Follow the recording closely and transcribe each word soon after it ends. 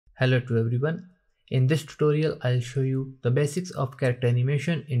Hello to everyone. In this tutorial, I'll show you the basics of character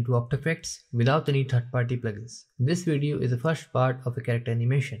animation into After Effects without any third-party plugins. This video is the first part of a character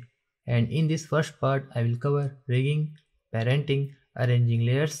animation, and in this first part, I will cover rigging, parenting, arranging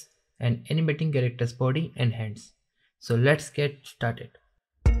layers, and animating characters' body and hands. So let's get started.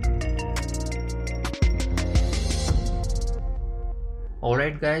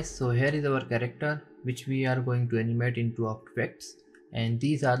 Alright guys, so here is our character which we are going to animate into After Effects, and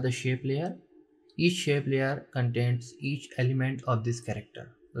these are the shape layer. Each shape layer contains each element of this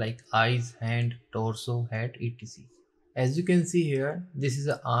character like eyes, hand, torso, head, etc. As you can see here, this is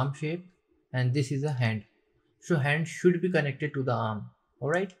an arm shape and this is a hand. So hand should be connected to the arm.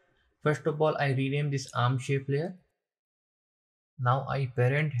 Alright, first of all I rename this arm shape layer. Now I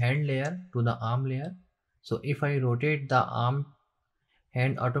parent hand layer to the arm layer. So if I rotate the arm,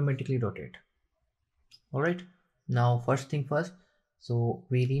 hand automatically rotate. Alright, now first thing first, so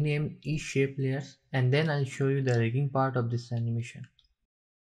we rename each shape layers and then I'll show you the rigging part of this animation.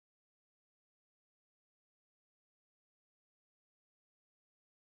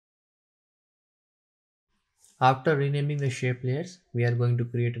 After renaming the shape layers, we are going to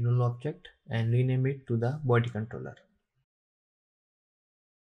create a null object and rename it to the body controller.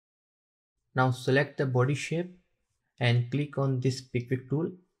 Now select the body shape and click on this pick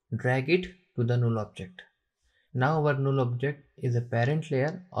tool, drag it to the null object. Now our null object is a parent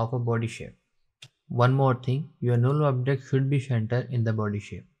layer of a body shape. One more thing, your null object should be centered in the body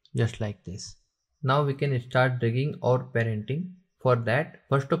shape, just like this. Now we can start rigging or parenting. For that,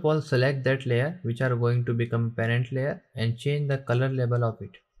 first of all select that layer which are going to become parent layer and change the color label of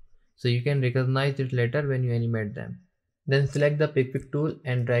it. So you can recognize it later when you animate them. Then select the pick tool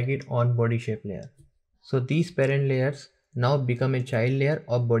and drag it on body shape layer. So these parent layers now become a child layer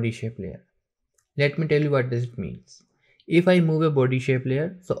of body shape layer. Let me tell you what this means. If I move a body shape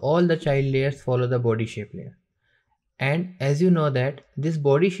layer, so all the child layers follow the body shape layer. And as you know that this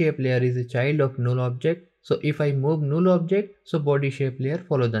body shape layer is a child of null object. So if I move null object, so body shape layer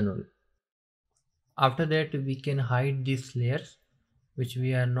follow the null. After that we can hide these layers which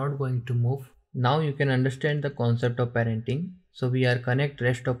we are not going to move. Now you can understand the concept of parenting. So we are connect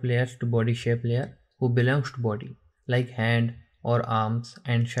rest of layers to body shape layer who belongs to body, like hand or arms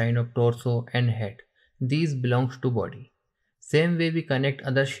and shine of torso and head. These belongs to body. Same way we connect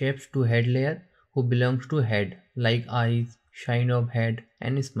other shapes to head layer who belongs to head, like eyes, shine of head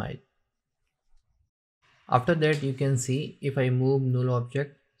and smile. After that you can see if I move null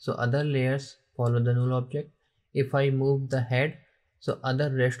object, so other layers follow the null object. If I move the head, so other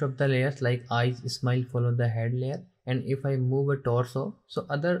rest of the layers like eyes, smile follow the head layer. And if I move a torso, so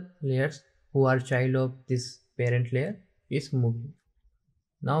other layers who are child of this parent layer is moving.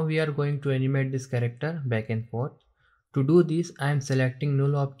 Now we are going to animate this character back and forth. To do this, I am selecting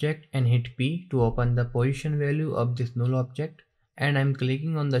null object and hit P to open the position value of this null object, and I am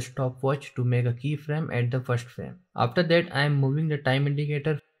clicking on the stopwatch to make a keyframe at the first frame. After that, I am moving the time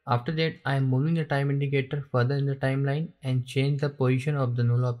indicator. Further in the timeline and change the position of the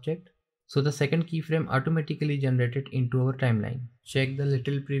null object. So the second keyframe automatically generated into our timeline. Check the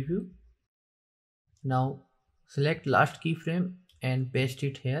little preview. Now select last keyframe and paste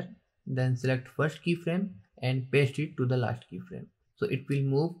it here. Then select first keyframe and paste it to the last keyframe. So it will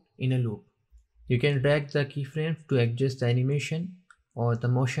move in a loop. You can drag the keyframes to adjust the animation or the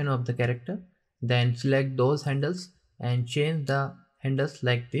motion of the character. Then select those handles and change the handles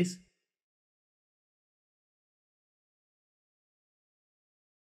like this.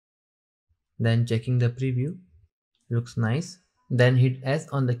 Then checking the preview, looks nice. Then hit S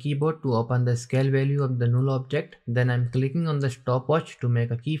on the keyboard to open the scale value of the null object. Then I'm clicking on the stopwatch to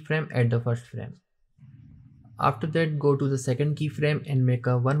make a keyframe at the first frame. After that, go to the second keyframe and make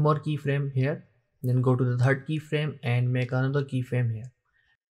one more keyframe here. Then go to the third keyframe and make another keyframe here.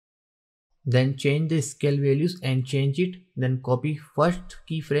 Then change the scale values and change it. Then copy first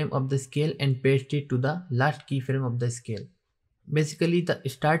keyframe of the scale and paste it to the last keyframe of the scale. Basically the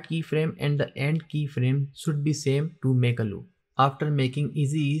start keyframe and the end keyframe should be same to make a loop. After making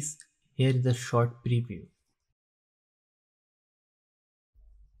easy ease, here is the short preview.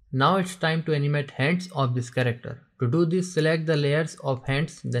 Now it's time to animate hands of this character. To do this, select the layers of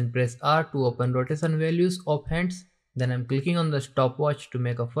hands, then press R to open rotation values of hands. Then I'm clicking on the stopwatch to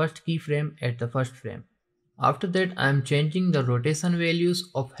make a first keyframe at the first frame. After that, I am changing the rotation values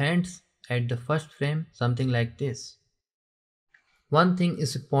of hands at the first frame, something like this. One thing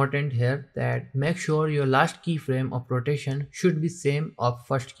is important here, that make sure your last keyframe of rotation should be same of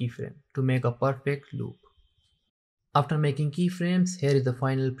first keyframe to make a perfect loop. After making keyframes, here is the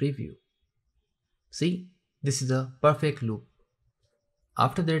final preview. See, this is a perfect loop.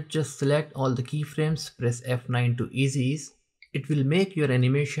 After that, just select all the keyframes, press F9 to easy ease. It will make your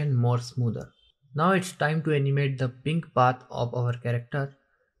animation more smoother. Now it's time to animate the pink path of our character.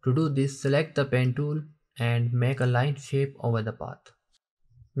 To do this, select the pen tool and make a line shape over the path.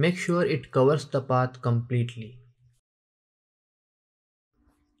 Make sure it covers the path completely.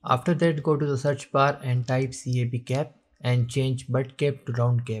 After that, go to the search bar and type CAP cap and change butt cap to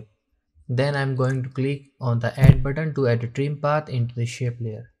round cap. Then I'm going to click on the add button to add a trim path into the shape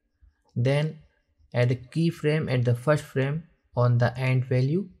layer. Then add a keyframe at the first frame on the end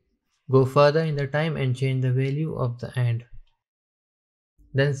value. Go further in the time and change the value of the end.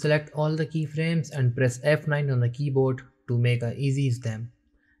 Then select all the keyframes and press F9 on the keyboard to make a easy them.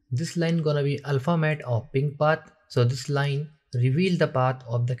 This line gonna be alpha matte of pink path, so this line reveal the path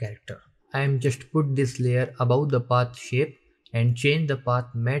of the character. I am just put this layer above the path shape and change the path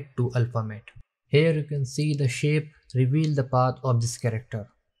matte to alpha matte. Here you can see the shape reveal the path of this character.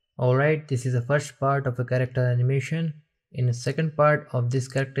 Alright, this is the first part of a character animation. In the second part of this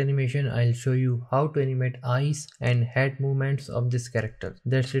character animation, I'll show you how to animate eyes and head movements of this character.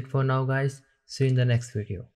 That's it for now guys. See you in the next video.